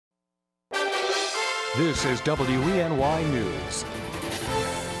This is WENY News.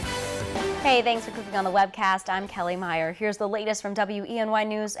 Hey, thanks for clicking on the webcast. I'm Kelly Meyer. Here's the latest from WENY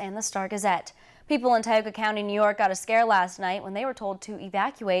News and the Star-Gazette. People in Tioga County, New York got a scare last night when they were told to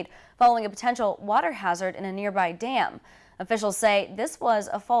evacuate following a potential water hazard in a nearby dam. Officials say this was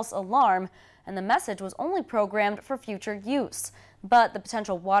a false alarm and the message was only programmed for future use. But the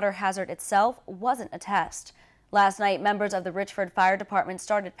potential water hazard itself wasn't a test. Last night, members of the Richford Fire Department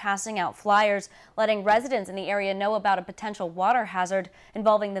started passing out flyers, letting residents in the area know about a potential water hazard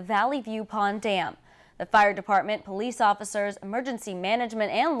involving the Valley View Pond Dam. The fire department, police officers, emergency management,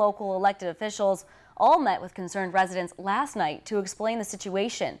 and local elected officials all met with concerned residents last night to explain the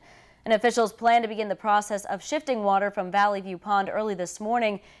situation. And officials plan to begin the process of shifting water from Valley View Pond early this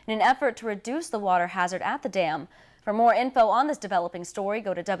morning in an effort to reduce the water hazard at the dam. For more info on this developing story,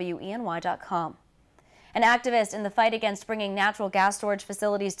 go to WENY.com. An activist in the fight against bringing natural gas storage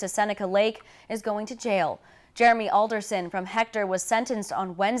facilities to Seneca Lake is going to jail. Jeremy Alderson from Hector was sentenced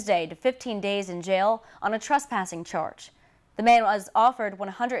on Wednesday to 15 days in jail on a trespassing charge. The man was offered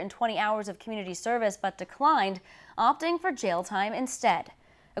 120 hours of community service but declined, opting for jail time instead.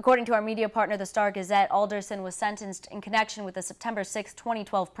 According to our media partner, the Star-Gazette, Alderson was sentenced in connection with the September 6,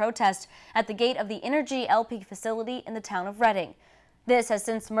 2012 protest at the gate of the Energy LP facility in the town of Redding. This has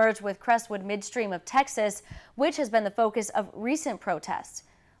since merged with Crestwood Midstream of Texas, which has been the focus of recent protests.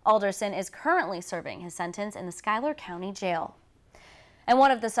 Alderson is currently serving his sentence in the Schuyler County Jail. And one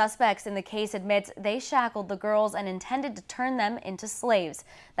of the suspects in the case admits they shackled the girls and intended to turn them into slaves.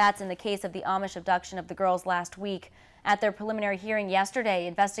 That's in the case of the Amish abduction of the girls last week. At their preliminary hearing yesterday,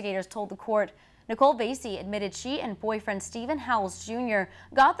 investigators told the court Nicole Vasey admitted she and boyfriend Stephen Howells Jr.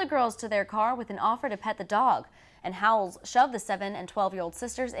 got the girls to their car with an offer to pet the dog, and Howells shoved the 7- and 12-year-old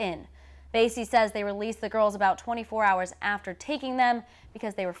sisters in. Vasey says they released the girls about 24 hours after taking them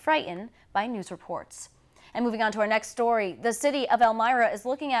because they were frightened by news reports. And moving on to our next story, the city of Elmira is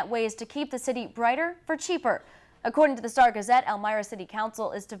looking at ways to keep the city brighter for cheaper. According to the Star-Gazette, Elmira City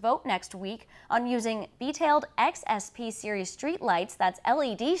Council is to vote next week on using detailed XSP series street lights, that's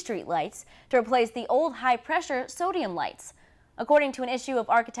LED street lights, to replace the old high-pressure sodium lights. According to an issue of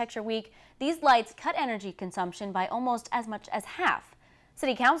Architecture Week, these lights cut energy consumption by almost as much as half.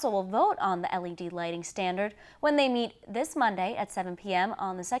 City Council will vote on the LED lighting standard when they meet this Monday at 7 p.m.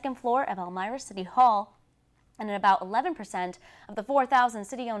 on the second floor of Elmira City Hall. And about 11% of the 4,000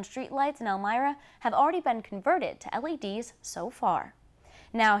 city-owned streetlights in Elmira have already been converted to LEDs so far.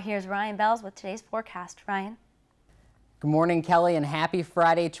 Now here's Ryan Bells with today's forecast. Ryan. Good morning, Kelly, and happy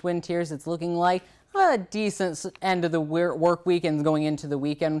Friday, Twin Tiers. It's looking like a decent end of the work weekend going into the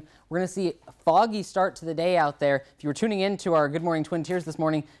weekend. We're going to see a foggy start to the day out there. If you were tuning in to our Good Morning Twin Tiers this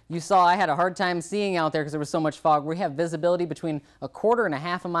morning, you saw I had a hard time seeing out there because there was so much fog. We have visibility between 1/4 and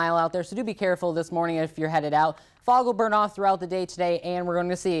 1/2 mile out there, so do be careful this morning if you're headed out. Fog will burn off throughout the day today, and we're going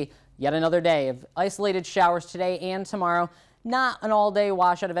to see yet another day of isolated showers today and tomorrow. Not an all-day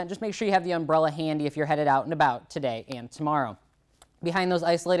washout event. Just make sure you have the umbrella handy if you're headed out and about today and tomorrow. Behind those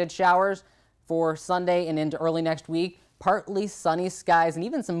isolated showers, for Sunday and into early next week, partly sunny skies and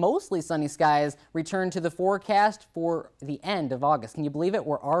even some mostly sunny skies return to the forecast for the end of August. Can you believe it?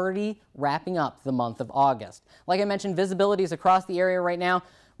 We're already wrapping up the month of August. Like I mentioned, visibility is across the area right now.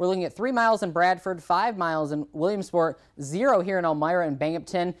 We're looking at 3 miles in Bradford, 5 miles in Williamsport, 0 here in Elmira and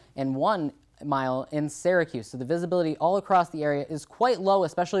Binghamton, and 1 mile in Syracuse. So the visibility all across the area is quite low,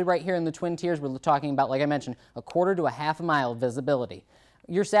 especially right here in the Twin Tiers. We're talking about, like I mentioned, 1/4 to 1/2 mile visibility.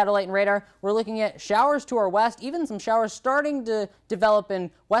 Your satellite and radar, we're looking at showers to our west, even some showers starting to develop in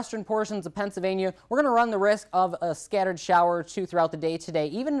western portions of Pennsylvania. We're going to run the risk of a scattered shower or two throughout the day today,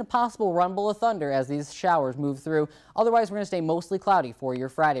 even a possible rumble of thunder as these showers move through. Otherwise, we're going to stay mostly cloudy for your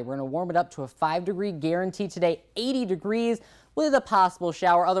Friday. We're going to warm it up to a 5-degree guarantee today, 80 degrees with a possible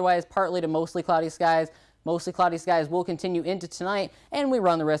shower. Otherwise, partly to mostly cloudy skies. Mostly cloudy skies will continue into tonight, and we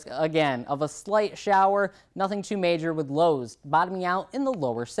run the risk again of a slight shower, nothing too major, with lows bottoming out in the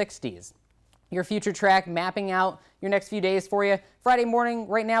lower 60s. Your future track mapping out your next few days for you. Friday morning,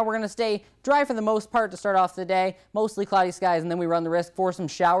 right now, we're going to stay dry for the most part to start off the day, mostly cloudy skies, and then we run the risk for some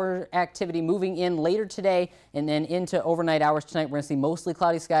shower activity moving in later today and then into overnight hours tonight. We're going to see mostly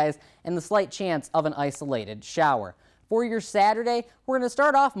cloudy skies and the slight chance of an isolated shower. For your Saturday, we're going to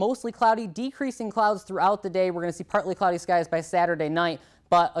start off mostly cloudy, decreasing clouds throughout the day. We're going to see partly cloudy skies by Saturday night.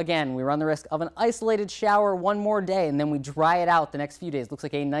 But again, we run the risk of an isolated shower one more day, and then we dry it out the next few days. Looks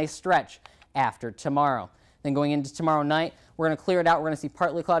like a nice stretch after tomorrow. Then going into tomorrow night, we're going to clear it out. We're going to see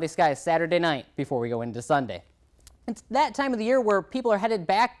partly cloudy skies Saturday night before we go into Sunday. It's that time of the year where people are headed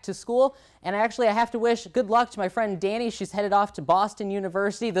back to school, and actually I have to wish good luck to my friend Danny. She's headed off to Boston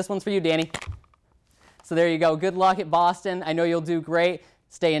University. This one's for you, Danny. So there you go. Good luck at Boston. I know you'll do great.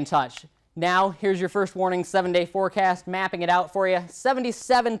 Stay in touch. Now, here's your first warning 7-day forecast, mapping it out for you.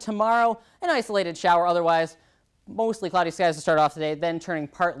 77 tomorrow, an isolated shower otherwise. Mostly cloudy skies to start off today, then turning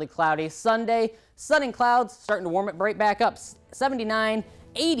partly cloudy. Sunday, sun and clouds starting to warm it right back up. 79,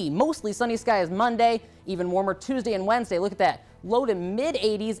 80, mostly sunny skies Monday, even warmer Tuesday and Wednesday. Look at that. Low to mid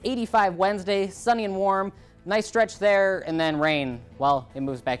 80s, 85 Wednesday, sunny and warm. Nice stretch there, and then rain. Well, it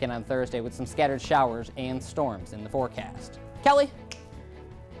moves back in on Thursday with some scattered showers and storms in the forecast. Kelly?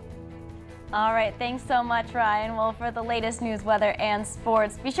 All right, thanks so much, Ryan. Well, for the latest news, weather, and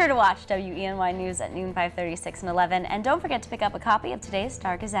sports, be sure to watch WENY News at noon, 5:30, 6, and 11. And don't forget to pick up a copy of today's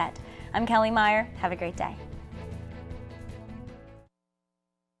Star Gazette. I'm Kelly Meyer. Have a great day.